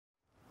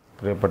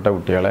പ്രിയപ്പെട്ട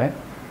കുട്ടികളെ,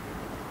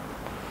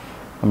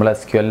 നമ്മൾ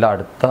SQLൻ്റെ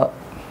അടുത്ത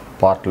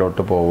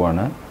പാർട്ടിലോട്ട്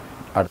പോവുകയാണ്.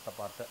 അടുത്ത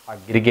പാർട്ട്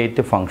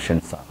അഗ്രിഗേറ്റ്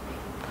ഫങ്ഷൻസ് ആണ്.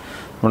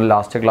 നമ്മൾ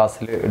ലാസ്റ്റ്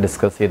ക്ലാസ്സിൽ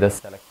ഡിസ്കസ് ചെയ്ത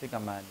സെലക്ട്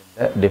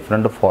കമാൻഡിൻ്റെ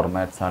ഡിഫറെൻറ്റ്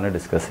ഫോർമാറ്റ്സ് ആണ്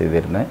ഡിസ്കസ്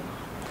ചെയ്തിരുന്നത്.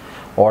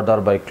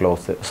 ഓർഡർ ബൈ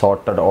ക്ലോസ്,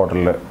 സോർട്ടഡ്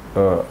ഓർഡറിൽ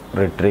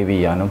റിട്രീവ്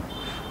ചെയ്യാനും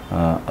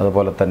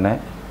അതുപോലെ തന്നെ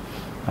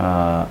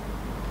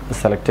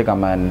സെലക്ട്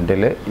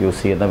കമാൻഡിൽ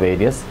യൂസ് ചെയ്യുന്ന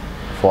വേരിയസ്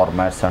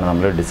ഫോർമാറ്റ്സ് ആണ്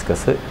നമ്മൾ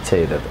ഡിസ്കസ്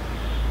ചെയ്തത്.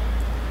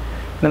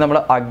 ഇനി നമ്മൾ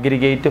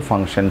അഗ്രിഗേറ്റ്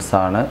ഫങ്ഷൻസ്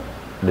ആണ്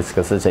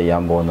ഡിസ്കസ്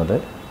ചെയ്യാൻ പോകുന്നത്.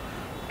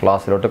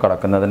 ക്ലാസ്സിലോട്ട്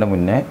കടക്കുന്നതിന്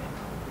മുന്നേ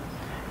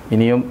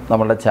ഇനിയും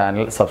നമ്മളുടെ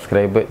ചാനൽ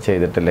സബ്സ്ക്രൈബ്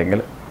ചെയ്തിട്ടില്ലെങ്കിൽ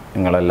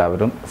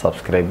നിങ്ങളെല്ലാവരും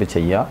സബ്സ്ക്രൈബ്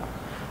ചെയ്യുക,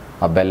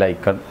 ആ ബെൽ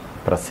ഐക്കൺ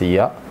പ്രസ്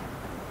ചെയ്യുക.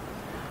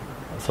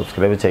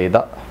 സബ്സ്ക്രൈബ് ചെയ്ത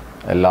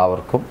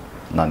എല്ലാവർക്കും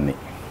നന്ദി.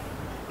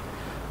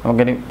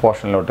 നമുക്കിനി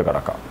പോർഷനിലോട്ട്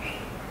കടക്കാം.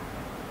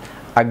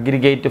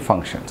 Aggregate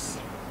functions.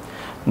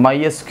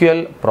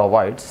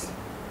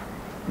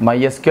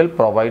 MySQL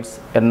provides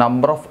a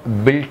number of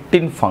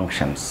built-in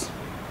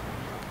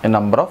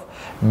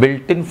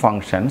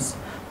functions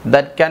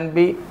that can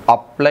be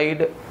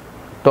applied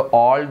to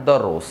all the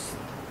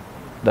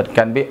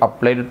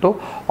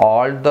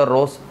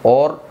rows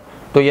or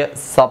to a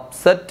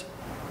subset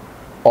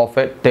of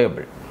a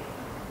table.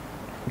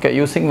 Okay,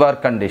 using where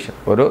condition.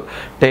 ഒരു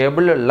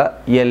ടേബിളിലുള്ള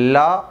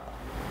എല്ലാ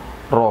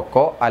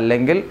റോക്കോ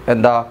അല്ലെങ്കിൽ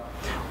എന്താ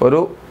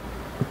ഒരു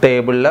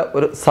ടേബിളിൽ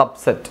ഒരു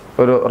സബ്സെറ്റ്,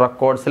 ഒരു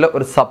റെക്കോർഡ്സിൽ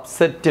ഒരു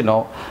സബ്സെറ്റിനോ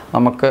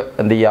നമുക്ക്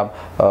എന്ത് ചെയ്യാം,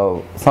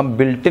 some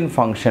built in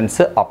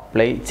functions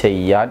apply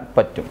ചെയ്യാൻ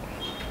പറ്റും.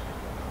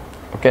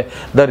 Okay,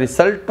 the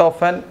result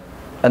of an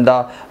എന്താ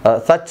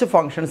such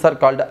functions are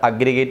called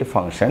aggregate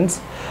functions.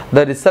 The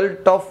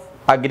result of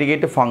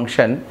aggregate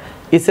function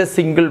is A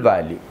single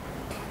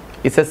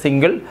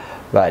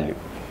value.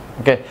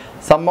 Okay,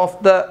 some of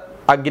the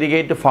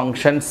aggregate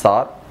functions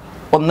are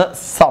ഒന്ന്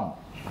some,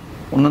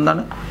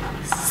 ഒന്നെന്താണ്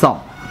some,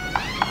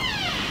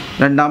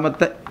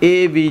 രണ്ടാമത്തെ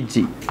AVG,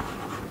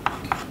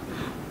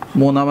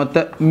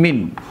 മൂന്നാമത്തെ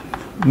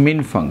മിൻ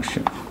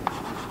function,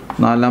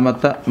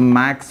 നാലാമത്തെ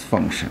max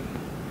function,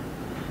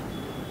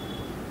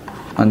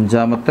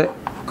 അഞ്ചാമത്തെ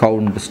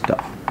count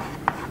star.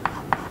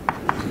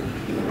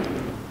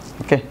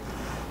 Okay,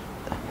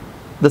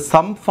 the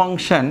sum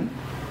function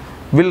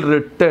will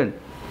return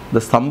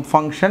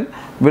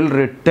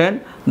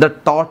the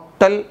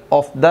total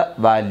of the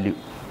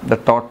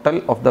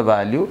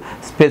value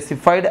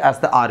specified as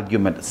the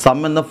argument.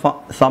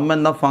 Some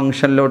എന്ന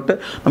ഫംഗ്ഷനിലോട്ട്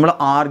നമ്മൾ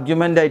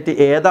argument ആയിട്ട്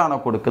ഏതാണോ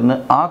കൊടുക്കുന്നത്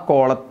ആ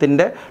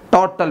കോളത്തിൻ്റെ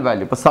ടോട്ടൽ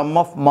വാല്യൂ. ഇപ്പോൾ സം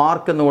ഓഫ്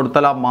മാർക്ക് എന്ന്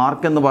കൊടുത്താൽ ആ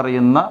മാർക്ക് എന്ന്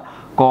പറയുന്ന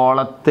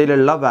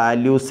കോളത്തിലുള്ള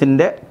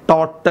വാല്യൂസിൻ്റെ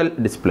ടോട്ടൽ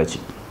ഡിസ്പ്ലേ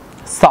ചെയ്യും.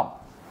 സം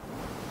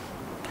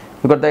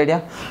കൊടുത്ത ഐഡിയ.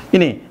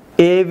 ഇനി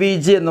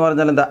AVG എന്ന്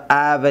പറഞ്ഞാൽ എന്താ,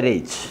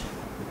 average.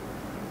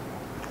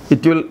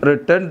 It will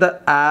return the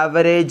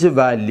average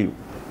value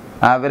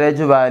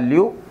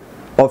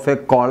of A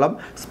column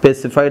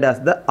specified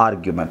as the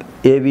argument.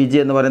 AVG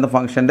എന്ന് പറയുന്ന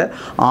ഫംഗ്ഷൻ്റെ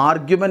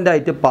ആർഗ്യുമെൻ്റ്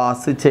ആയിട്ട്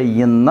പാസ്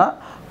ചെയ്യുന്ന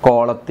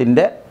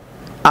കോളത്തിൻ്റെ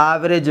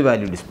ആവറേജ്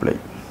വാല്യൂ ഡിസ്പ്ലേ.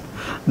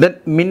 ദെൻ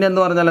മിൻ എന്ന്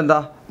പറഞ്ഞാൽ എന്താ,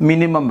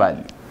 മിനിമം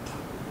വാല്യൂ.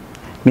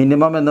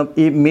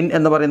 ഈ മിൻ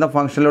എന്ന് പറയുന്ന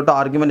ഫംഗ്ഷനിലോട്ട്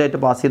ആർഗ്യുമെൻ്റ് ആയിട്ട്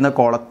പാസ് ചെയ്യുന്ന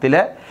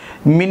കോളത്തിലെ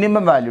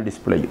മിനിമം വാല്യൂ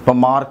ഡിസ്പ്ലേ ചെയ്യും. ഇപ്പോൾ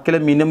മാർക്കിൽ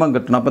മിനിമം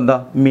കിട്ടണം, അപ്പോൾ എന്താ,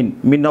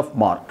 മിൻ ഓഫ്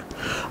മാർക്ക്.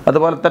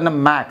 അതുപോലെ തന്നെ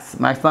മാക്സ്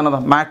എന്ന്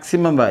പറഞ്ഞാൽ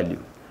maximum value.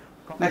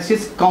 Next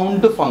is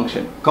count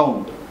function.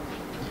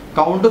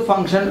 Count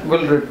function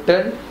will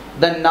return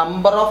the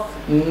number of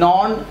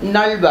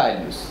non-null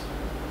values.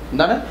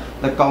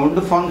 The count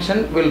function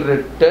will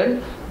return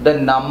the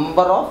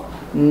number of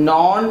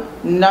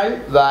non-null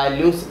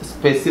values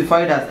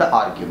specified as the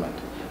argument.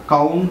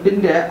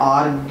 കൗണ്ടിൻ്റെ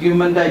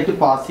argument ആയിട്ട്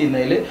pass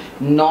ചെയ്യുന്നതിൽ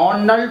non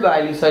null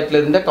values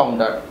ആയിട്ടുള്ളതിൻ്റെ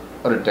count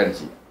return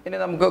ചെയ്യും. ഇനി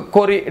നമുക്ക്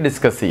query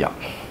discuss ചെയ്യാം.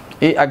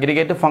 ഈ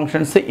aggregate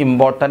functions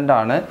important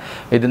ആണ്.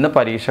 ഇതിന്ന്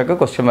പരീക്ഷയ്ക്ക്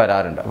ക്വസ്റ്റ്യൻ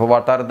വരാറുണ്ട്. അപ്പോൾ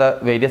what are the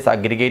various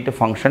aggregate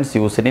functions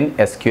used in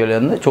SQL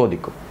എന്ന്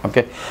ചോദിക്കും.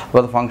 ഓക്കെ,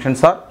 അപ്പോൾ ദ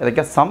ഫങ്ഷൻസ് ആർ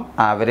ഇതൊക്കെ സം,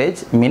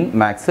 ആവറേജ്, മിൻ,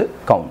 max,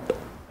 count.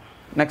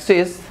 Next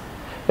is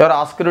you are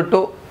asked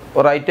to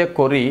write a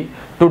query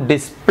to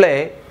display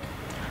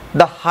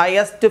the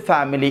highest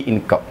family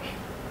income,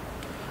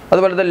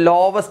 അതുപോലെ the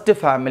lowest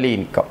family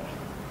income,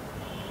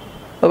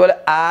 അതുപോലെ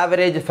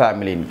average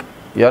family income.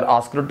 You are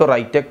asked to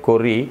write a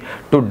query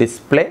to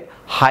display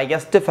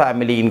highest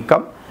family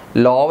income,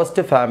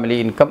 lowest family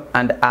income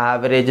and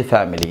average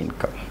family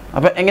income.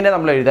 അപ്പോൾ എങ്ങനെ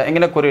നമ്മൾ എഴുതുക,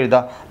 എങ്ങനെ കുറി എഴുതുക,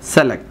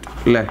 select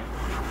അല്ലേ.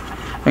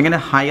 എങ്ങനെ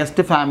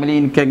ഹയസ്റ്റ് ഫാമിലി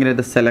ഇൻകം എങ്ങനെ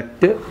എഴുതുക,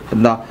 സെലക്ട്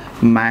എന്താ,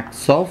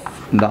 മാക്സ് ഓഫ്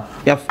എന്താ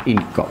F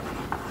ഇൻകം.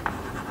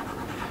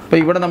 അപ്പോൾ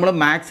ഇവിടെ നമ്മൾ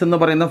മാക്സ് എന്ന്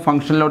പറയുന്ന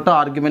ഫംഗ്ഷനിലോട്ട്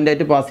ആർഗ്യുമെൻ്റ്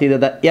ആയിട്ട് പാസ്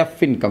ചെയ്തത് F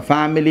ഇൻകം,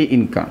 ഫാമിലി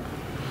ഇൻകം.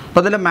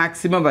 അപ്പോൾ അതിൽ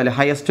maximum value,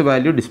 highest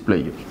value display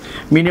ചെയ്യും.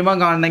 മിനിമം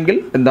കാണണമെങ്കിൽ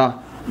എന്താ,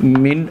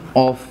 മിൻ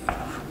ഓഫ്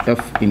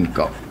F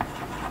ഇൻകം,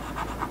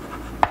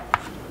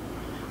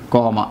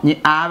 കോമ. ഇനി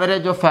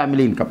ആവറേജ് ഓഫ്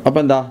ഫാമിലി ഇൻകം. അപ്പോൾ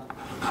എന്താ,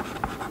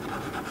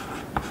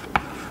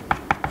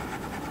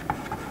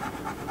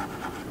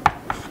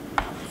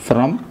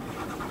 ഫ്രം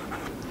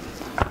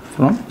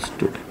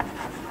സ്റ്റുഡൻറ്റ്.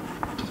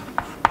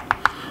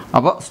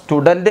 അപ്പോൾ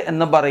സ്റ്റുഡൻറ്റ്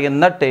എന്ന്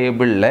പറയുന്ന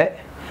ടേബിളിലെ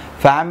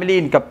ഫാമിലി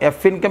ഇൻകം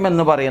എഫ് ഇൻകം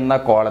എന്ന് പറയുന്ന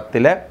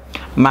കോളത്തിലെ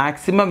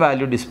മാക്സിമം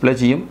വാല്യൂ ഡിസ്പ്ലേ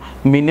ചെയ്യും,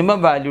 മിനിമം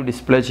വാല്യൂ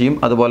ഡിസ്പ്ലേ ചെയ്യും,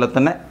 അതുപോലെ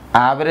തന്നെ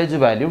ആവറേജ്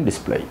വാല്യൂ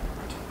ഡിസ്പ്ലേ ചെയ്യും.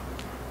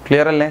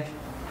 ക്ലിയർ അല്ലേ?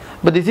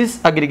 അപ്പോൾ ദിസ് ഈസ്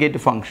അഗ്രിഗേറ്റ്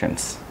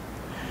ഫങ്ഷൻസ്.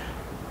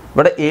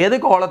 ഇവിടെ ഏത്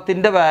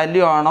കോളത്തിൻ്റെ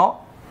വാല്യൂ ആണോ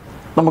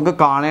നമുക്ക്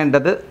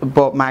കാണേണ്ടത്,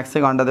 ഇപ്പോൾ മാക്സ്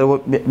കാണേണ്ടത്,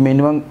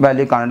 മിനിമം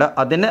വാല്യൂ കാണേണ്ടത്,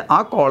 അതിന് ആ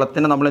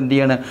കോളത്തിന് നമ്മൾ എന്ത്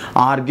ചെയ്യണം?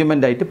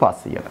 ആർഗ്യുമെൻ്റ് ആയിട്ട്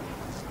പാസ് ചെയ്യണം.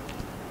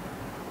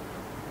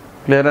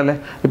 ക്ലിയർ അല്ലേ?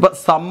 ഇപ്പോൾ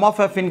സം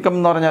ഓഫ് എഫ് ഇൻകം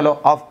എന്ന് പറഞ്ഞാലോ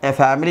ഓഫ്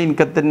ഫാമിലി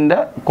ഇൻകത്തിൻ്റെ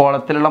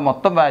കോളത്തിലുള്ള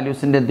മൊത്തം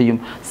വാല്യൂസിൻ്റെ എന്ത് ചെയ്യും?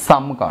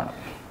 സം കാണും.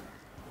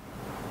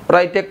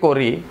 Write a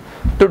query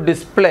to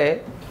display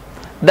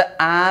the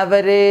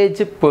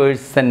average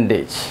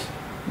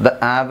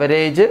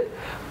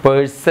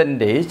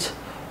percentage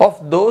of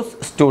those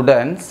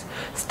students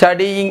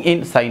studying in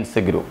science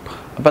group.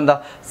 അപ്പോൾ എന്താ?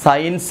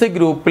 സയൻസ്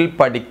ഗ്രൂപ്പിൽ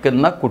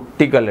പഠിക്കുന്ന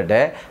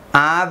കുട്ടികളുടെ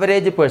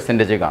ആവറേജ്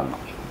പെർസെൻറ്റേജ്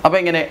കാണണം. അപ്പോൾ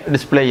എങ്ങനെ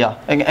ഡിസ്പ്ലേ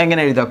ചെയ്യുക?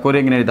 എങ്ങനെ എഴുതുക? ക്വറി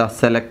എങ്ങനെ എഴുതുക?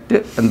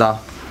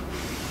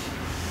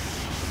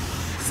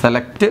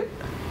 സെലക്ട്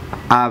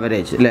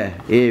ആവറേജ് അല്ലേ?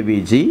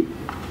 AVG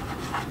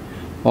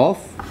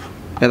ഓഫ്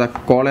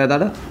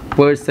ഏതാണ്?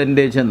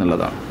 പെർസെൻറ്റേജ്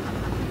എന്നുള്ളതാണ്.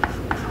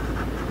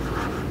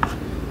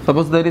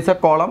 Suppose there is A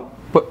column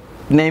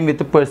name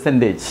with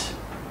percentage.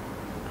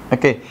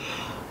 Okay,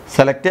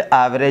 select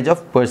average of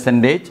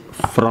percentage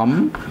from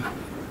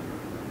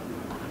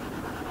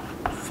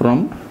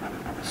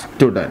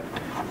student.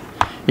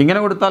 ഇങ്ങനെ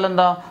കൊടുത്താൽ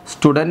എന്താ?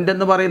 സ്റ്റുഡൻ്റ്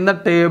എന്ന് പറയുന്ന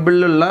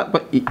ടേബിളിലുള്ള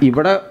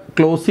ഇവിടെ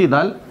ക്ലോസ്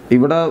ചെയ്താൽ,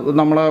 ഇവിടെ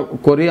നമ്മൾ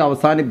ക്വറി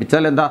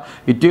അവസാനിപ്പിച്ചാൽ എന്താ?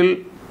 It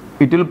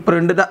will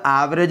print the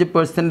average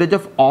percentage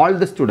of all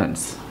the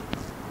students.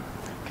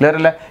 Clear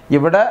അല്ലേ?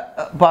 ഇവിടെ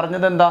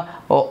പറഞ്ഞത് എന്താ?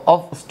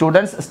 Of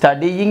students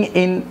studying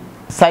in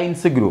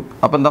science group.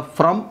 അപ്പോൾ എന്താ?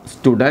 From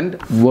student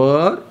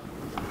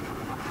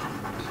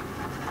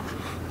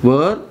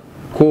where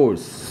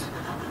course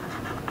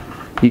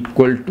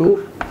equal two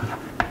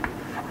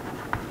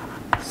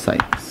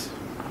science.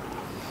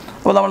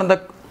 അപ്പോൾ നമ്മളെന്താ?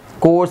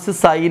 കോഴ്സ്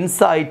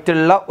സയൻസ്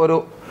ആയിട്ടുള്ള ഒരു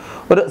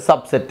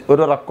സബ്സെറ്റ്,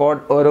 ഒരു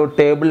റെക്കോർഡ്, ഒരു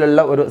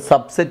ടേബിളിലുള്ള ഒരു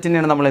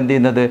സബ്സെറ്റിനെയാണ് നമ്മൾ എന്ത്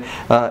ചെയ്യുന്നത്?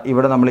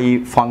 ഇവിടെ നമ്മൾ ഈ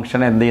ഫംഗ്ഷൻ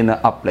എന്ത് ചെയ്യുന്നത്?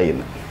 അപ്ലൈ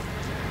ചെയ്യുന്നത്.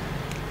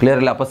 ക്ലിയർ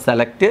അല്ല? അപ്പോൾ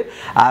select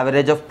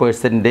average of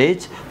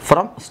percentage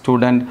from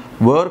student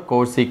where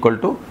course equal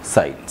two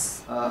science.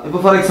 ഇപ്പോൾ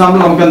ഫോർ എക്സാമ്പിൾ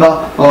നമുക്ക് എന്താ?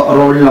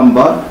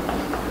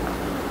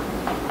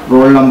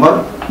 റോൾ നമ്പർ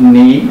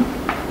നെയിം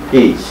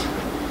ഏജ്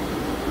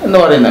എന്ന്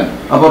പറയുന്നത്.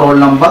 അപ്പോൾ റോൾ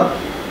നമ്പർ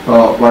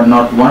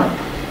 101,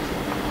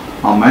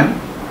 അമൻ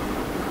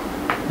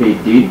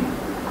 18,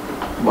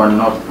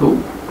 102,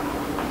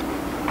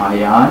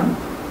 അയാൻ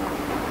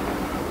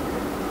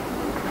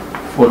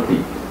 40.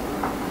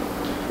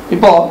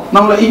 ഇപ്പോൾ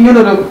നമ്മൾ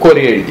ഇങ്ങനൊരു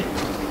ക്വറി എഴുതി,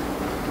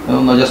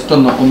 ജസ്റ്റ്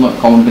ഒന്ന്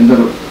കൗണ്ടിൻ്റെ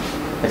ഒരു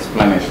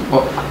എക്സ്പ്ലനേഷൻ.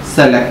 ഇപ്പോൾ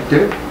സെലക്ട്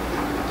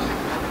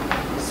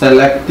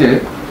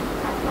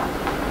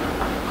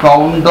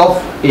കൗണ്ട്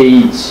ഓഫ്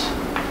ഏജ്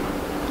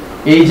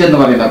എന്ന്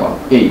പറയുന്ന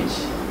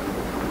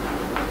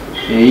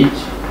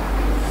age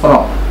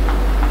from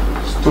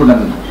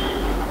student.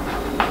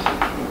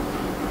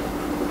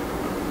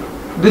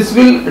 This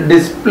will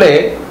display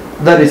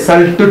the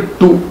result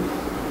to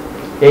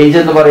age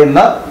എന്ന്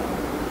പറയുന്ന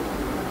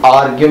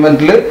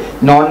ആർഗ്യുമെന്റിൽ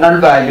നോൺ നൾ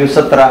വാല്യൂസ്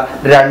എത്ര?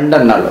 2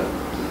 എണ്ണുള്ളത്.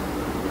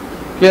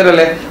 ക്ലിയർ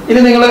അല്ലേ? ഇനി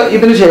നിങ്ങൾ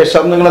ഇതിന്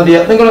ശേഷം നിങ്ങൾ എന്ത്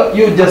ചെയ്യുക? നിങ്ങൾ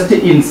ജസ്റ്റ്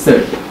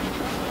ഇൻസേർട്ട്,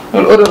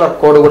 നിങ്ങൾ ഒരു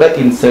റെക്കോർഡ് കൂടെ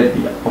ഇൻസേർട്ട്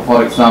ചെയ്യുക. For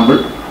example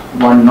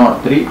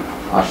 103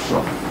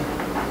 Ashraf.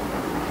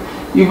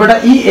 ഇവിടെ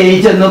ഈ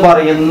ഏജ് എന്ന്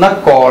പറയുന്ന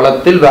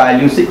കോളത്തിൽ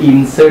വാല്യൂസ്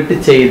ഇൻസേർട്ട്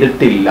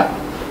ചെയ്തിട്ടില്ല,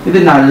 ഇത്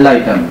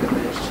നള്ളായിട്ടാണ് നിൽക്കുന്നത്.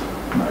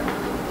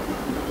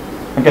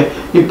 ഓക്കെ,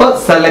 ഇപ്പൊ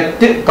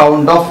select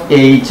count of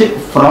age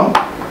from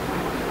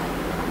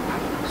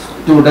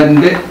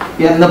student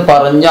എന്ന്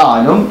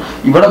പറഞ്ഞാലും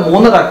ഇവിടെ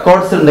 3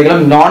 റെക്കോർഡ്സ്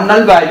ഉണ്ടെങ്കിലും നോൺ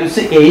നൾ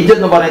വാല്യൂസ് ഏജ്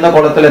എന്ന് പറയുന്ന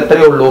കോളത്തിൽ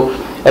എത്രയേ ഉള്ളൂ?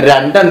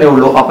 2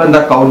 ഉള്ളൂ. അപ്പൊ എന്താ?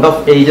 കൗണ്ട് ഓഫ്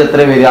ഏജ് എത്ര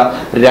വരിക?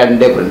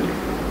 2 പ്രിന്റ്.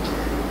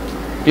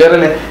 ക്ലിയർ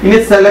അല്ലേ? ഇനി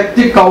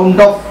സെലക്ട്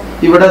കൗണ്ട് ഓഫ്,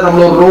 ഇവിടെ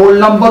നമ്മൾ റോൾ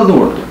നമ്പർ എന്ന്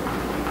കൊടുത്തു.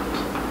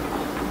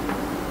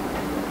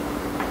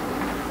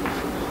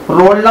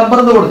 റോൾ നമ്പർ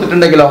എന്ന്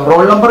കൊടുത്തിട്ടുണ്ടെങ്കിലോ,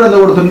 റോൾ നമ്പർ എന്ന്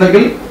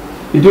കൊടുത്തിട്ടുണ്ടെങ്കിൽ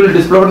it will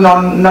display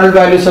non null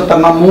values എത്ര?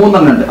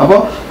 3 ഉണ്ട്. അപ്പോൾ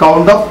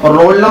കൗണ്ട് ഓഫ്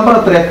റോൾ നമ്പർ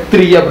എത്ര?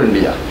 3 പ്രിന്റ്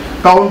ചെയ്യുക.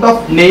 കൗണ്ട്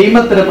ഓഫ് നെയിം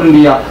എത്ര പ്രിന്റ്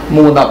ചെയ്യുക?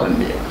 3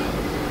 പ്രിന്റ് ചെയ്യുക.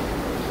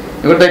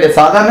 ഇവിടെ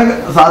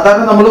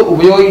സാധാരണ നമ്മൾ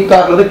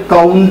ഉപയോഗിക്കാറുള്ളത്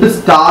കൗണ്ട്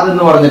സ്റ്റാർ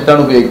എന്ന്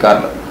പറഞ്ഞിട്ടാണ്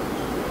ഉപയോഗിക്കാറുള്ളത്.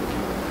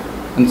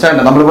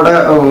 മനസ്സിലായിട്ട്? നമ്മളിവിടെ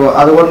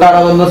അതുകൊണ്ടാണ്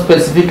അതൊന്ന്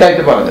സ്പെസിഫിക്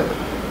ആയിട്ട് പറഞ്ഞത്.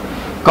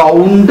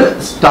 കൗണ്ട്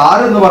സ്റ്റാർ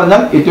എന്ന്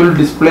പറഞ്ഞാൽ it will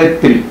display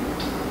 3.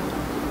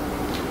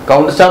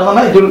 Count star എന്ന്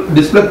പറഞ്ഞാൽ it will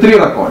display 3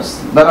 records.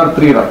 There are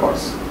 3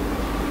 records.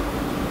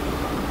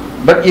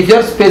 But if you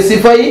are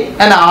specifying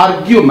an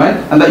argument,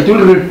 and it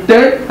will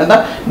return the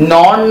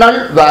non-null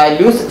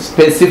values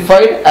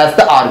specified as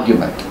the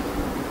argument.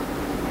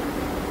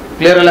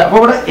 Clear അല്ലേ? അപ്പോൾ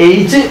ഇവിടെ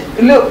age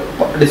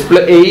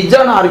display age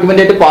ആണ്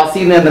argument ആയിട്ട് pass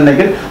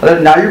ചെയ്യുന്നതെന്നുണ്ടെങ്കിൽ അത്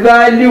null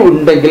value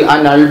ഉണ്ടെങ്കിൽ ആ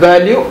null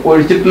value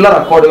ഒഴിച്ചിട്ടുള്ള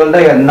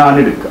റെക്കോർഡുകളുടെ എണ്ണമാണ്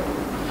എടുക്കുക,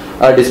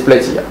 ഡിസ്പ്ലേ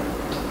ചെയ്യുക.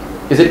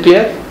 Is it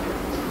clear?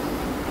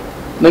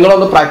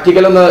 നിങ്ങളൊന്ന്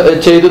പ്രാക്ടിക്കൽ ഒന്ന്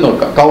ചെയ്ത്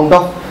നോക്കുക. കൗണ്ട്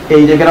ഓഫ്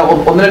ഏജ് ഇങ്ങനെ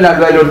ഒന്നിനും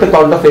രണ്ട് വാല്യൂ എടുത്ത്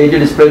കൗണ്ട് ഓഫ് ഏജ്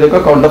ഡിസ്പ്ലേ ചെയ്ത്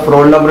വെക്കുക, count of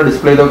roll number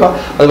display ചെയ്ത് വെക്കുക,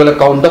 അതുപോലെ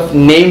കൗണ്ട് ഓഫ്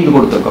നെയിം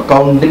കൊടുത്ത് വെക്കുക,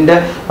 കൗണ്ടിന്റെ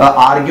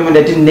ആർഗ്യുമെന്റ്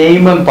ആയിട്ട്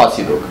നെയിം പാസ്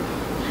ചെയ്ത് വെക്കുക.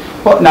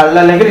 അപ്പോൾ നൾ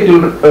അല്ലെങ്കിൽ it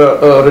will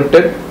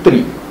return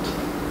 3.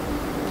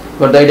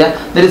 But the idea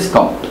there is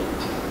count.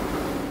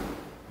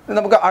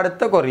 നമുക്ക്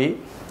അടുത്ത query,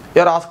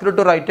 you are asked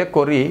to write a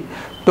query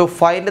to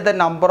find the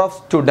number of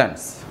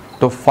students,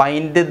 to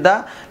find the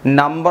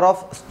number of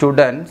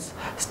students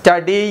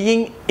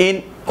studying in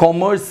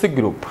commerce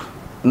group.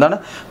 എന്താണ്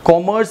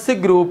commerce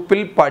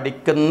ഗ്രൂപ്പിൽ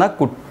പഠിക്കുന്ന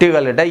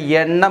കുട്ടികളുടെ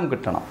എണ്ണം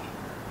കിട്ടണം.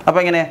 അപ്പോൾ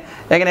എങ്ങനെ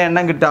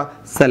എണ്ണം കിട്ടുക?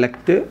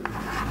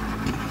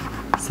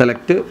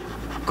 സെലക്ട്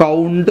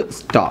കൗണ്ട്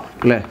സ്റ്റാർ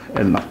അല്ലേ,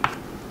 എണ്ണം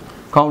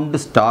count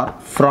star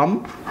from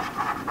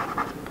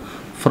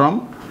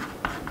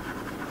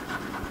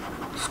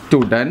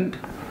student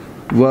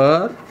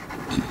where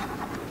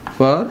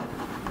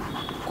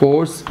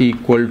course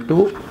equal to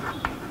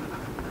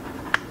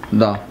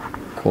the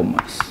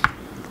commerce.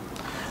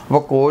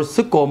 അപ്പോൾ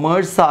കോഴ്സ്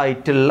കൊമേഴ്സ്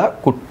ആയിട്ടുള്ള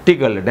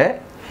കുട്ടികളുടെ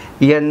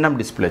എണ്ണം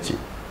ഡിസ്പ്ലേ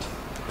ചെയ്യും.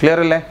 ക്ലിയർ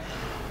അല്ലേ?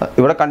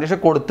 ഇവിടെ കണ്ടീഷൻ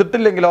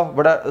കൊടുത്തിട്ടില്ലെങ്കിലോ,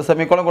 ഇവിടെ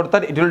സെമിക്കോളൻ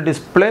കൊടുത്താൽ it will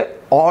display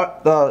all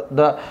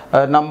the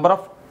number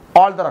of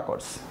all the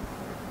records.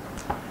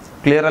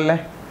 Clear അല്ലേ?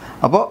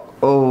 അപ്പോൾ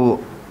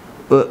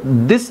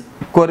this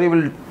query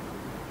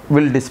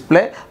will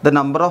display the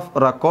number of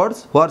records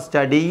who are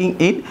studying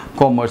in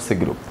commerce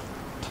group.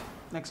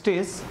 Next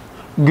is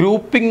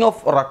grouping of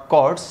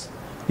records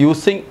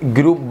using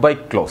group by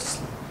clause.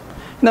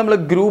 നമ്മൾ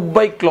group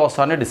by close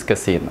ആണ്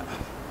discuss ചെയ്യുന്നത്.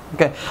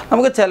 Okay,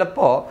 നമുക്ക്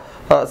ചിലപ്പോൾ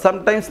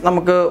sometimes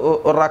നമുക്ക്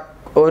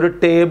ഒരു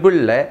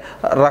ടേബിളിലെ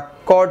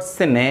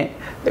റെക്കോർഡ്സിനെ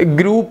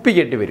group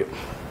ചെയ്യേണ്ടി വരും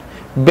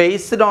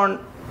based on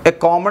A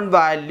common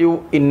value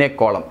in A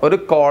column. ഒരു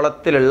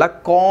കോളത്തിലുള്ള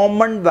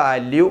കോമൺ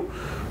വാല്യൂ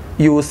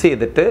യൂസ്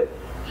ചെയ്തിട്ട്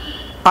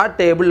ആ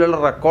ടേബിളിലുള്ള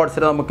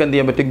റെക്കോർഡ്സിനെ നമുക്ക് എന്ത്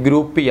ചെയ്യാൻ പറ്റും?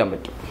 ഗ്രൂപ്പ് ചെയ്യാൻ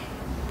പറ്റും.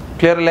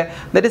 ക്ലിയർ അല്ലേ?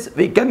 That is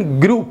we can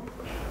group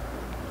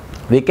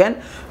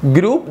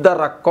the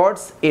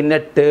records in a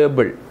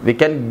table. We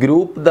can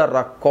group the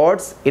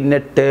records in a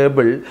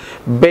table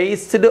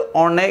based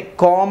on a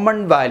common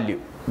value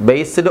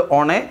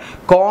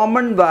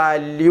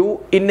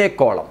in a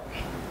column.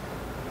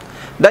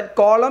 That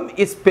column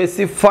is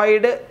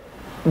specified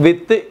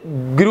with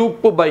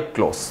group by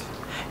clause.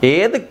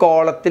 ഏത്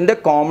കോളത്തിൻ്റെ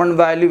common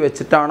value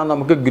വെച്ചിട്ടാണ്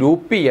നമുക്ക്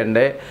group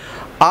ചെയ്യേണ്ടത്,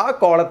 ആ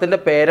കോളത്തിൻ്റെ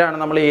പേരാണ്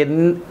നമ്മൾ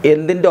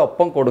എന്തിൻ്റെ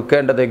ഒപ്പം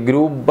കൊടുക്കേണ്ടത്?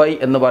 ഗ്രൂപ്പ് ബൈ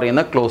എന്ന്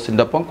പറയുന്ന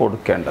ക്ലോസിൻ്റെ ഒപ്പം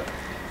കൊടുക്കേണ്ടത്.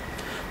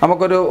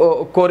 നമുക്കൊരു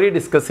ക്വറി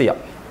ഡിസ്കസ് ചെയ്യാം.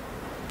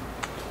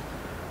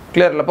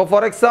 ക്ലിയർ അല്ല? അപ്പോൾ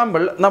ഫോർ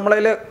എക്സാമ്പിൾ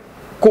നമ്മളതിൽ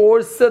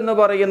കോഴ്സ് എന്ന്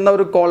പറയുന്ന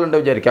ഒരു കോൾ ഉണ്ട്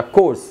വിചാരിക്കുക.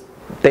 കോഴ്സ്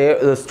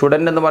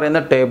സ്റ്റുഡൻ്റ് എന്ന്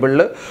പറയുന്ന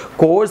ടേബിളിൽ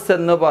കോഴ്സ്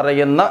എന്ന്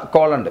പറയുന്ന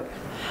കോളുണ്ട്.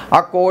 ആ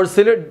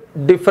കോഴ്സിൽ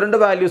ഡിഫറെൻറ്റ്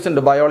വാല്യൂസ്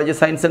ഉണ്ട്. ബയോളജി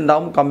സയൻസ്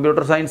ഉണ്ടാവും,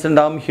 കമ്പ്യൂട്ടർ സയൻസ്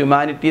ഉണ്ടാവും,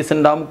 ഹ്യൂമാനിറ്റീസ്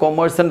ഉണ്ടാവും,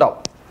 കൊമേഴ്സ് ഉണ്ടാവും.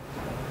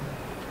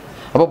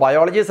 അപ്പോൾ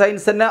ബയോളജി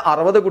സയൻസിന്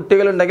 60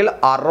 കുട്ടികളുണ്ടെങ്കിൽ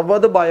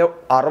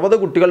 60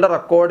 കുട്ടികളുടെ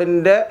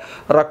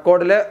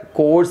റെക്കോർഡിലെ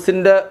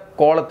കോഴ്സിൻ്റെ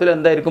കോളത്തിൽ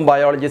എന്തായിരിക്കും?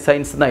 ബയോളജി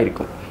സയൻസ്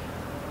എന്നായിരിക്കും.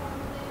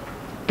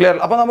 ക്ലിയർ?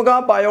 അപ്പോൾ നമുക്ക് ആ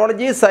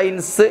ബയോളജി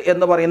സയൻസ്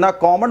എന്ന് പറയുന്ന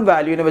കോമൺ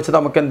വാല്യൂവിനെ വെച്ച്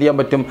നമുക്ക് എന്ത് ചെയ്യാൻ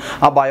പറ്റും?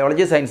 ആ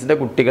ബയോളജി സയൻസിൻ്റെ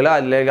കുട്ടികൾ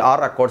അല്ലെങ്കിൽ ആ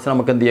റെക്കോർഡ്സ്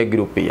നമുക്ക് എന്ത് ചെയ്യാം?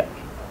 ഗ്രൂപ്പ് ചെയ്യാം.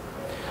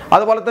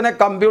 അതുപോലെ തന്നെ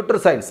കമ്പ്യൂട്ടർ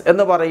സയൻസ്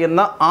എന്ന്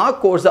പറയുന്ന ആ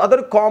കോഴ്സ്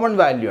അതൊരു കോമൺ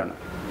വാല്യൂ ആണ്.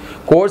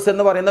 കോഴ്സ്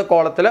എന്ന് പറയുന്ന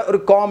കോളത്തിലെ ഒരു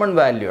കോമൺ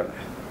വാല്യൂ ആണ്.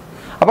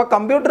 അപ്പോൾ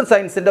കമ്പ്യൂട്ടർ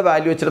സയൻസിൻ്റെ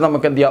വാല്യൂ വെച്ചിട്ട്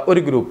നമുക്ക് എന്ത് ചെയ്യാം?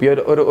 ഒരു ഗ്രൂപ്പ്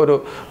ഒരു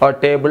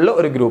ടേബിളിൽ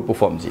ഒരു ഗ്രൂപ്പ്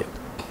ഫോം ചെയ്യാം.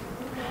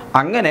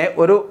 അങ്ങനെ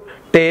ഒരു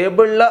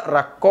ടേബിളിലെ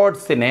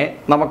റെക്കോർഡ്സിനെ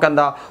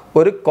നമുക്കെന്താ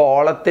ഒരു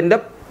കോളത്തിൻ്റെ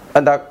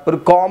ഒരു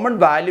കോമൺ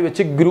വാല്യൂ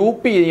വെച്ച്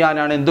ഗ്രൂപ്പ്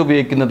ചെയ്യാനാണ് എന്ത്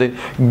ഉപയോഗിക്കുന്നത്?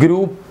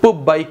 ഗ്രൂപ്പ്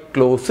ബൈ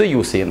ക്ലോസ്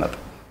യൂസ് ചെയ്യുന്നത്.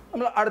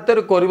 നമ്മൾ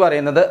അടുത്തൊരു ക്വറി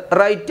പറയുന്നത്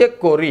write a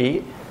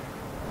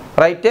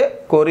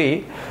query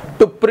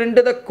to print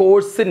the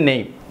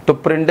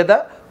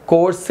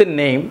course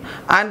name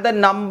and the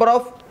number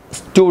of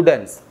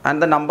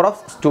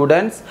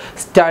students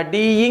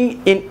studying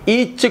in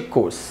each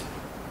course.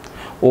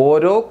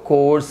 ഓരോ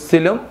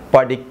കോഴ്സിലും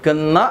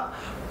പഠിക്കുന്ന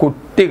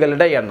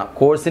കുട്ടികളുടെ എണ്ണം,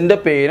 കോഴ്സിൻ്റെ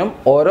പേരും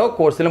ഓരോ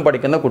കോഴ്സിലും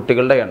പഠിക്കുന്ന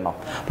കുട്ടികളുടെ എണ്ണം.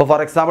 അപ്പോൾ ഫോർ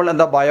എക്സാമ്പിൾ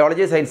എന്താ?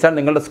 ബയോളജി സയൻസ് ആണ്,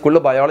 നിങ്ങളുടെ സ്കൂളിൽ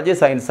ബയോളജി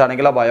സയൻസ്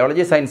ആണെങ്കിൽ ആ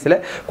ബയോളജി സയൻസിലെ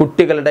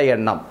കുട്ടികളുടെ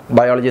എണ്ണം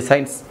biology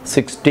science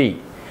 60,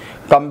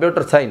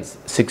 computer science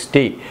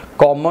 60,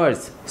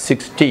 commerce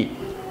 60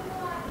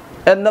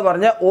 എന്ന്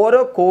പറഞ്ഞ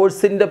ഓരോ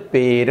കോഴ്സിൻ്റെ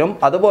പേരും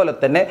അതുപോലെ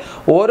തന്നെ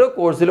ഓരോ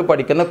കോഴ്സിലും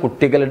പഠിക്കുന്ന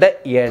കുട്ടികളുടെ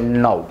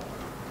എണ്ണവും.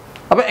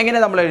 അപ്പോൾ എങ്ങനെ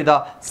നമ്മൾ എഴുതുക?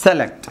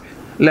 സെലക്ട്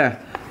അല്ലേ?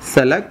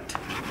 സെലക്ട്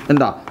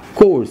എന്താ?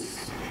 കോഴ്സ്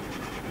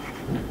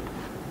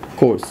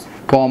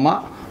കോമ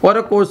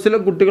ഓരോ കോഴ്സിലെ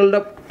കുട്ടികളുടെ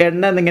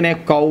എണ്ണം എന്നിങ്ങനെ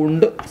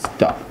കൗണ്ട്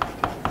സ്റ്റാർ.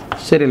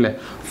 ശരിയല്ലേ?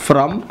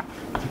 ഫ്രം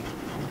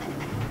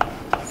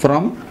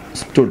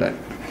സ്റ്റുഡൻറ്റ്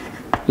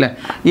അല്ലേ?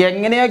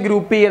 എങ്ങനെയാണ്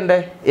ഗ്രൂപ്പ് ചെയ്യണ്ടേ?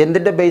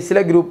 എന്തിൻ്റെ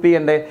ബേസിലാണ് ഗ്രൂപ്പ്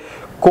ചെയ്യണ്ടേ?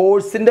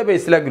 കോഴ്സിൻ്റെ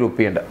ബേസിലാണ് ഗ്രൂപ്പ്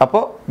ചെയ്യേണ്ടത്.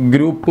 അപ്പോൾ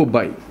ഗ്രൂപ്പ്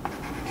ബൈ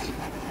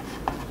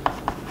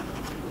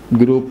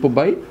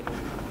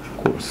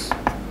കോഴ്സ്.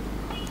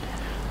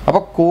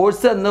 അപ്പോൾ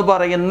കോഴ്സ് എന്ന്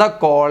പറയുന്ന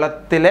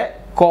കോളത്തിലെ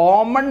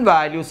കോമൺ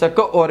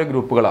വാല്യൂസൊക്കെ ഓരോ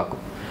ഗ്രൂപ്പുകളാക്കും.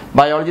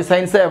 ബയോളജി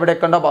സയൻസ്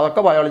എവിടെയൊക്കെ ഉണ്ടോ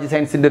അതൊക്കെ ബയോളജി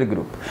സയൻസിൻ്റെ ഒരു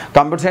ഗ്രൂപ്പ്.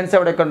 കമ്പ്യൂട്ടർ സയൻസ്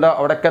എവിടെയൊക്കെ ഉണ്ടോ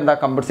അവിടെയൊക്കെ എന്താ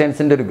കമ്പ്യൂട്ടർ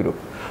സയൻസിൻ്റെ ഒരു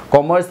ഗ്രൂപ്പ്.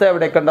 കൊമേഴ്സ്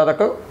എവിടെയൊക്കെ ഉണ്ടോ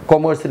അതൊക്കെ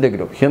കൊമേഴ്സിൻ്റെ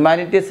ഗ്രൂപ്പ്.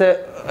 ഹ്യൂമാനിറ്റീസ്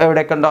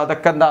എവിടെയൊക്കെ ഉണ്ടോ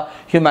അതൊക്കെ എന്താ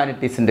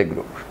ഹ്യൂമാനിറ്റീസിൻ്റെ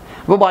ഗ്രൂപ്പ്.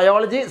 അപ്പോൾ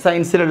ബയോളജി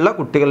സയൻസിലുള്ള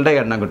കുട്ടികളുടെ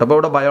എണ്ണം കിട്ടും. അപ്പോൾ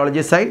ഇവിടെ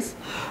ബയോളജി സയൻസ്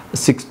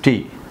 60,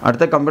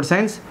 അടുത്ത കമ്പ്യൂട്ടർ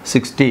സയൻസ്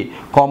 60,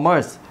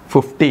 കൊമേഴ്സ്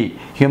 50,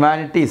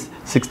 ഹ്യൂമാനിറ്റീസ്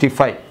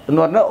 65 എന്ന്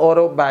പറഞ്ഞാൽ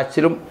ഓരോ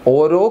ബാച്ചിലും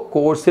ഓരോ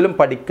കോഴ്സിലും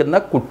പഠിക്കുന്ന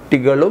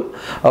കുട്ടികളും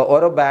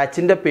ഓരോ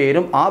ബാച്ചിൻ്റെ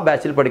പേരും ആ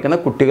ബാച്ചിൽ പഠിക്കുന്ന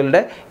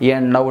കുട്ടികളുടെ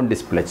എണ്ണവും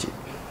ഡിസ്പ്ലേ ചെയ്യും.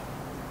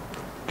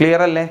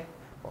 ക്ലിയർ അല്ലേ?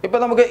 ഇപ്പോൾ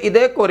നമുക്ക്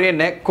ഇതേ ക്വറി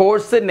തന്നെ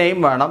കോഴ്സ് നെയിം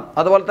വേണം,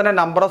 അതുപോലെ തന്നെ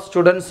നമ്പർ ഓഫ്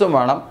സ്റ്റുഡൻസും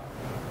വേണം,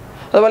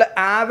 അതുപോലെ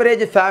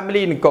ആവറേജ് ഫാമിലി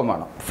ഇൻകം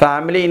വേണം.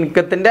 Family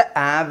ഇൻകത്തിൻ്റെ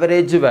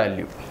average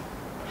value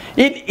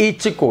in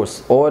each course,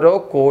 ഓരോ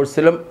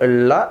കോഴ്സിലും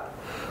ഉള്ള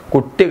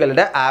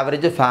കുട്ടികളുടെ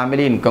ആവറേജ്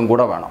ഫാമിലി ഇൻകം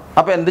കൂടെ വേണം.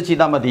 അപ്പോൾ എന്ത്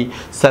ചെയ്താൽ മതി?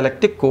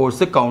 Select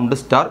course count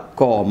star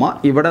comma,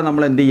 ഇവിടെ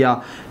നമ്മൾ എന്ത്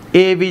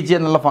ചെയ്യുക AVG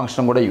എന്നുള്ള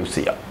ഫംഗ്ഷൻ കൂടെ യൂസ്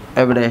ചെയ്യാം.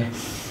 എവിടെ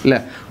അല്ലേ?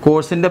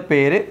 കോഴ്സിൻ്റെ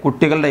പേര്,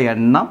 കുട്ടികളുടെ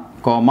എണ്ണം,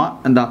 കോമ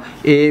എന്താ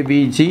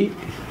AVG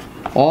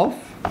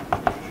ഓഫ്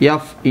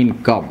എഫ്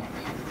ഇൻകം.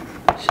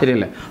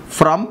 ശരിയല്ലേ?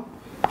 From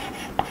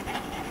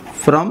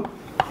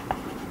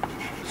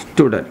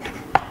student.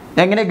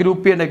 എങ്ങനെ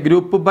ഗ്രൂപ്പ് ചെയ്യേണ്ടത്?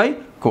 Group by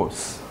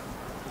course.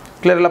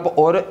 ക്ലിയർ അല്ല? അപ്പോൾ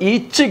ഓരോ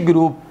ഈച്ച്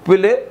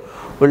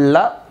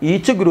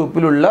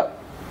ഗ്രൂപ്പിലുള്ള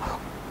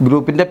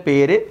ഗ്രൂപ്പിൻ്റെ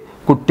പേര്,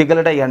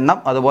 കുട്ടികളുടെ എണ്ണം,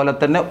 അതുപോലെ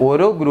തന്നെ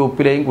ഓരോ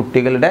ഗ്രൂപ്പിലെയും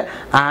കുട്ടികളുടെ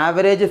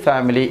ആവറേജ്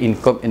ഫാമിലി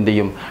ഇൻകം എന്ത്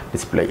ചെയ്യും?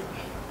 ഡിസ്പ്ലേ ചെയ്യും.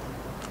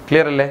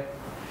 ക്ലിയർ അല്ലേ?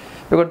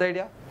 You got the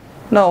idea?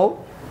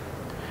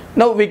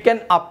 Now we can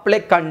apply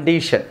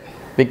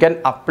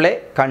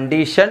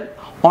condition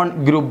on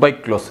group by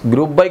clause.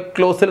 Group by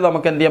clause ൽ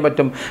നമുക്ക് എന്ത് ചെയ്യാൻ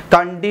പറ്റും?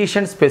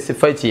 കണ്ടീഷൻ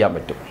സ്പെസിഫൈ ചെയ്യാൻ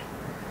പറ്റും.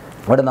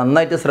 അവിടെ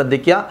നന്നായിട്ട്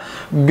ശ്രദ്ധിക്കുക.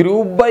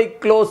 ഗ്രൂപ്പ് ബൈ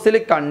ക്ലോസിൽ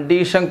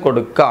കണ്ടീഷൻ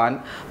കൊടുക്കാൻ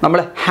നമ്മൾ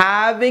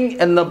ഹാവിങ്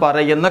എന്ന്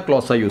പറയുന്ന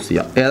ക്ലോസ് യൂസ്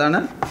ചെയ്യാം. ഏതാണ്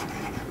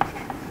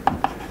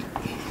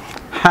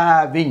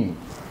ഹാവിങ്?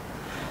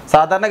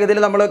 സാധാരണഗതിയിൽ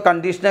നമ്മൾ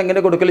കണ്ടീഷൻ എങ്ങനെ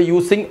കൊടുക്കല്?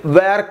 Using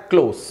where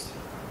close.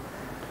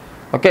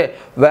 Okay,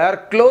 where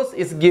close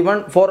is given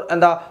for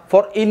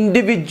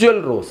individual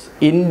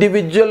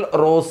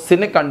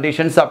Rosin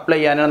conditions apply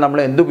ചെയ്യാനാണ് നമ്മൾ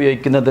എന്ത്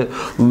ഉപയോഗിക്കുന്നത്?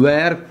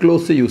 വേർ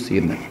ക്ലോസ് യൂസ്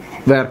ചെയ്യുന്നത്.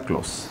 Where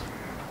close.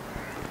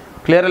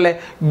 ക്ലിയർ അല്ലേ?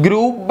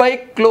 ഗ്രൂപ്പ് ബൈ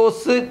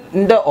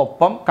ക്ലോസിൻ്റെ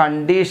ഒപ്പം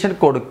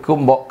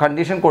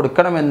കണ്ടീഷൻ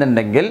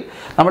കൊടുക്കണമെന്നുണ്ടെങ്കിൽ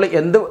നമ്മൾ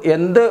എന്ത്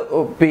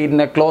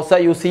പിന്നെ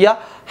ക്ലോസാണ് യൂസ് ചെയ്യുക?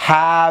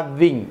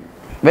 ഹാവിങ്.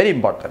 വെരി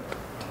ഇമ്പോർട്ടൻറ്റ്,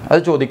 അത്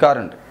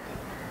ചോദിക്കാറുണ്ട്.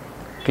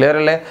 ക്ലിയർ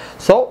അല്ലേ?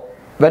 So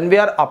when we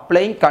are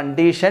applying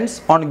conditions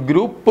on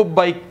group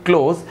by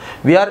clause,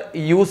 we are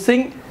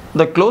using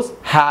the clause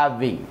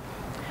having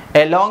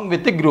along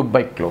with the group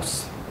by clause.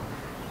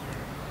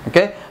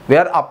 Okay, we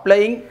are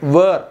applying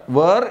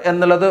where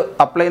എന്നുള്ളത്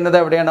apply ചെയ്യുന്നത്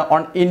എവിടെയാണ്?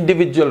 on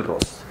individual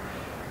rows.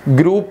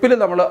 ഗ്രൂപ്പിൽ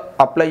നമ്മൾ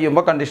apply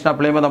ചെയ്യുമ്പോൾ condition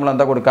apply ചെയ്യുമ്പോൾ നമ്മൾ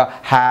എന്താ കൊടുക്കുക?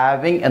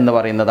 ഹാവിങ് എന്ന്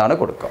പറയുന്നതാണ്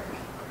കൊടുക്കുക.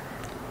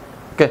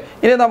 ഓക്കെ,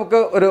 ഇനി നമുക്ക്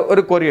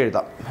ഒരു ക്വറി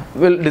എഴുതാം.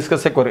 Will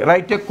discuss A query.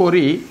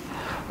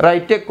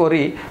 Write a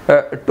query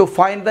to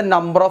find the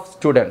number of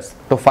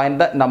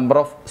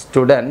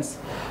students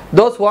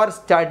those who are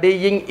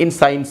studying in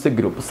science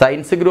group.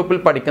 Science ഗ്രൂപ്പിൽ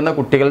പഠിക്കുന്ന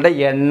കുട്ടികളുടെ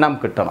എണ്ണം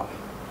കിട്ടണം.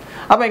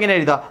 അപ്പോൾ എങ്ങനെ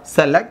എഴുതാം?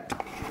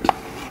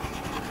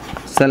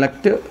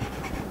 Select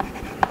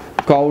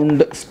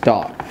count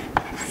star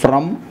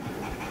from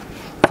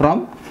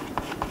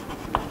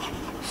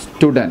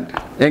student.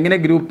 എങ്ങനെ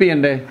ഗ്രൂപ്പ്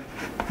ചെയ്യണ്ടേ?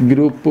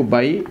 ഗ്രൂപ്പ്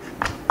ബൈ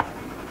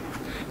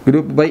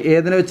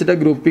ഏതിനെ വെച്ചിട്ടാണ്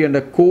ഗ്രൂപ്പ്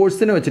ചെയ്യേണ്ടത്?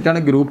 കോഴ്സിനെ വെച്ചിട്ടാണ്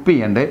ഗ്രൂപ്പ്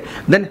ചെയ്യേണ്ടത്.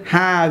 ദെൻ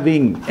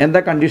ഹാവിങ്, എന്താ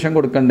കണ്ടീഷൻ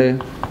കൊടുക്കേണ്ടത്?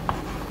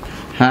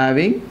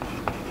 Having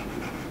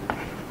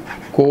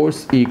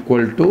course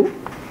equal two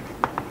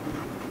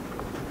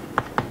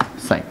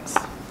science.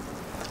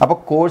 അപ്പോൾ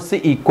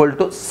കോഴ്സ് ഈക്വൽ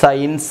ടു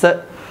സയൻസ്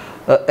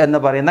എന്ന്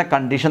പറയുന്ന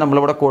കണ്ടീഷൻ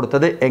നമ്മളിവിടെ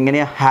കൊടുത്തത്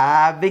എങ്ങനെയാണ്?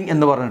 ഹാവിങ്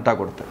എന്ന് പറഞ്ഞിട്ടാണ്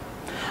കൊടുത്തത്.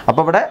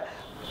 അപ്പോൾ ഇവിടെ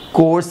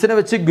കോഴ്സിനെ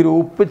വെച്ച്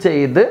ഗ്രൂപ്പ്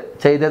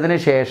ചെയ്തതിന്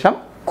ശേഷം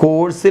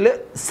കോഴ്സിൽ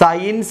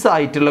സയൻസ്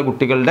ആയിട്ടുള്ള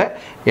കുട്ടികളുടെ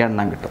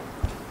എണ്ണം കിട്ടും.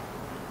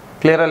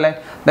 ക്ലിയർ അല്ലേ?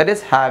 That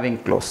is having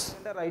close.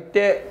 Write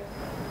a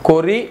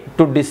query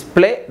to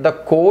display the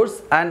course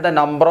and the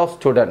number of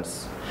students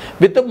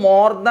with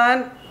more than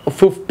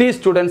 50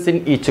 students in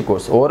each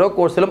course. ഓരോ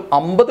കോഴ്സിലും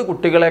 50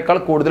 കുട്ടികളെക്കാൾ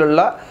കൂടുതലുള്ള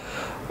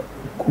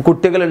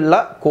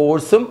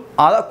കോഴ്സും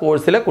ആ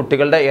കോഴ്സിലെ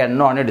കുട്ടികളുടെ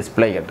എണ്ണമാണ്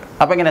ഡിസ്പ്ലേ ചെയ്യേണ്ടത്.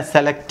 അപ്പോൾ എങ്ങനെ?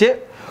 സെലക്ട്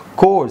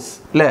കോഴ്സ്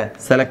അല്ലേ?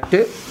 സെലക്ട്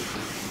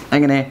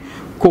എങ്ങനെ?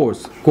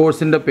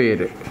 കോഴ്സിൻ്റെ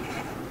പേര്,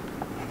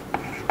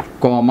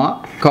 കോമ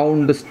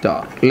കൗണ്ട്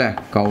സ്റ്റാർ അല്ലേ?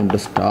 കൗണ്ട്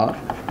സ്റ്റാർ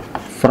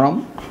ഫ്രം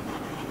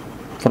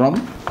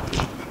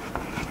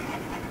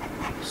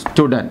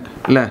സ്റ്റുഡൻറ്റ്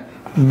അല്ലേ?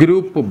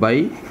 ഗ്രൂപ്പ് ബൈ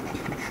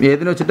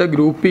ഏതിനെ വെച്ചിട്ട്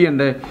ഗ്രൂപ്പ്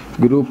ചെയ്യണ്ടേ?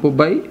 ഗ്രൂപ്പ്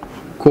ബൈ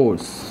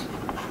കോഴ്സ്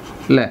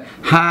അല്ലേ?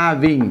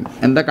 ഹാവിങ്,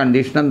 എന്താ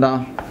കണ്ടീഷൻ? എന്താ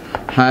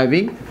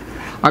ഹാവിങ്?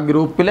 ആ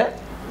ഗ്രൂപ്പിലെ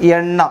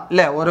എണ്ണം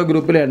അല്ലേ? ഓരോ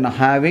ഗ്രൂപ്പിലെ എണ്ണം.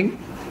 Having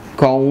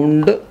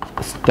count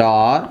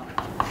star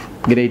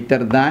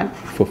greater than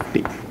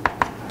 50.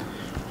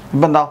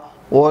 ഇപ്പം എന്താ?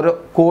 ഓരോ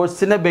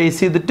കോഴ്സിനെ ബേസ്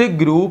ചെയ്തിട്ട്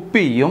ഗ്രൂപ്പ്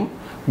ചെയ്യും.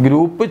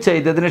 ഗ്രൂപ്പ്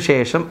ചെയ്തതിന്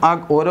ശേഷം ആ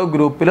ഓരോ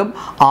ഗ്രൂപ്പിലും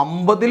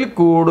 50-ൽ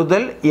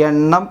കൂടുതൽ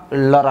എണ്ണം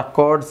ഉള്ള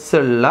റെക്കോർഡ്സ്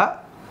ഉള്ള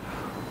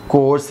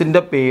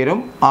കോഴ്സിൻ്റെ പേരും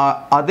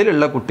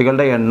അതിലുള്ള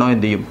കുട്ടികളുടെ എണ്ണം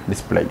എന്ത് ചെയ്യും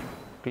ഡിസ്പ്ലേ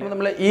ചെയ്യും.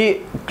 നമ്മൾ ഈ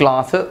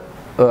ക്ലാസ്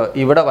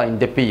ഇവിടെ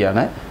വൈൻഡപ്പ്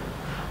ചെയ്യാണ്.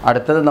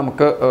 അടുത്തത്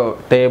നമുക്ക്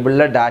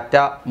ടേബിളിലെ ഡാറ്റ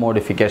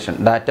മോഡിഫിക്കേഷൻ,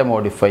 ഡാറ്റ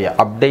മോഡിഫൈ ചെയ്യുക,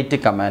 അപ്ഡേറ്റ്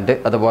കമാൻഡ്,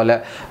 അതുപോലെ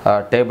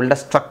ടേബിളിൻ്റെ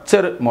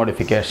സ്ട്രക്ചർ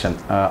മോഡിഫിക്കേഷൻ,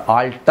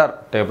 ആൾട്ടർ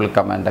ടേബിൾ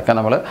കമാൻഡൊക്കെ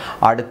നമ്മൾ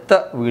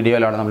അടുത്ത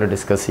വീഡിയോയിലാണ് നമ്മൾ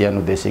ഡിസ്കസ്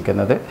ചെയ്യാൻ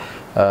ഉദ്ദേശിക്കുന്നത്.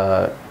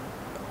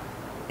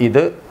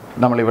 ഇത്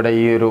നമ്മളിവിടെ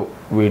ഈ ഒരു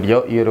വീഡിയോ,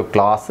 ഈ ഒരു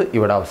ക്ലാസ്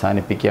ഇവിടെ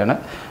അവസാനിപ്പിക്കുകയാണ്.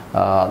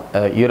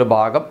 ഈ ഒരു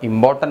ഭാഗം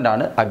ഇമ്പോർട്ടൻ്റ്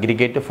ആണ്.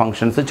 അഗ്രിഗേറ്റ്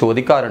ഫങ്ഷൻസ്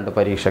ചോദിക്കാറുണ്ട്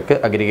പരീക്ഷയ്ക്ക്.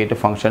 അഗ്രിഗേറ്റ്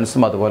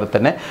ഫങ്ഷൻസും അതുപോലെ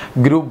തന്നെ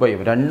ഗ്രൂപ്പ്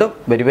ബൈയും രണ്ടും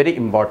വെരി വെരി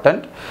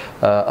ഇമ്പോർട്ടൻറ്റ്.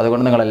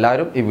 അതുകൊണ്ട്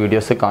നിങ്ങളെല്ലാവരും ഈ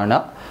വീഡിയോസ്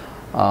കാണുക,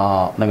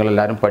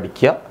 നിങ്ങളെല്ലാവരും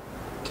പഠിക്കുക.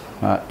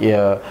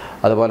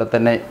 അതുപോലെ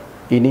തന്നെ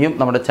ഇനിയും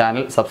നമ്മുടെ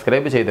ചാനൽ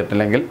സബ്സ്ക്രൈബ്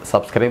ചെയ്തിട്ടില്ലെങ്കിൽ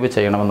സബ്സ്ക്രൈബ്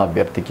ചെയ്യണമെന്ന്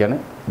അഭ്യർത്ഥിക്കുകയാണ്.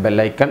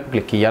 ബെല്ലൈക്കൺ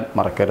ക്ലിക്ക് ചെയ്യാൻ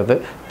മറക്കരുത്.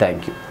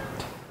 Thank you.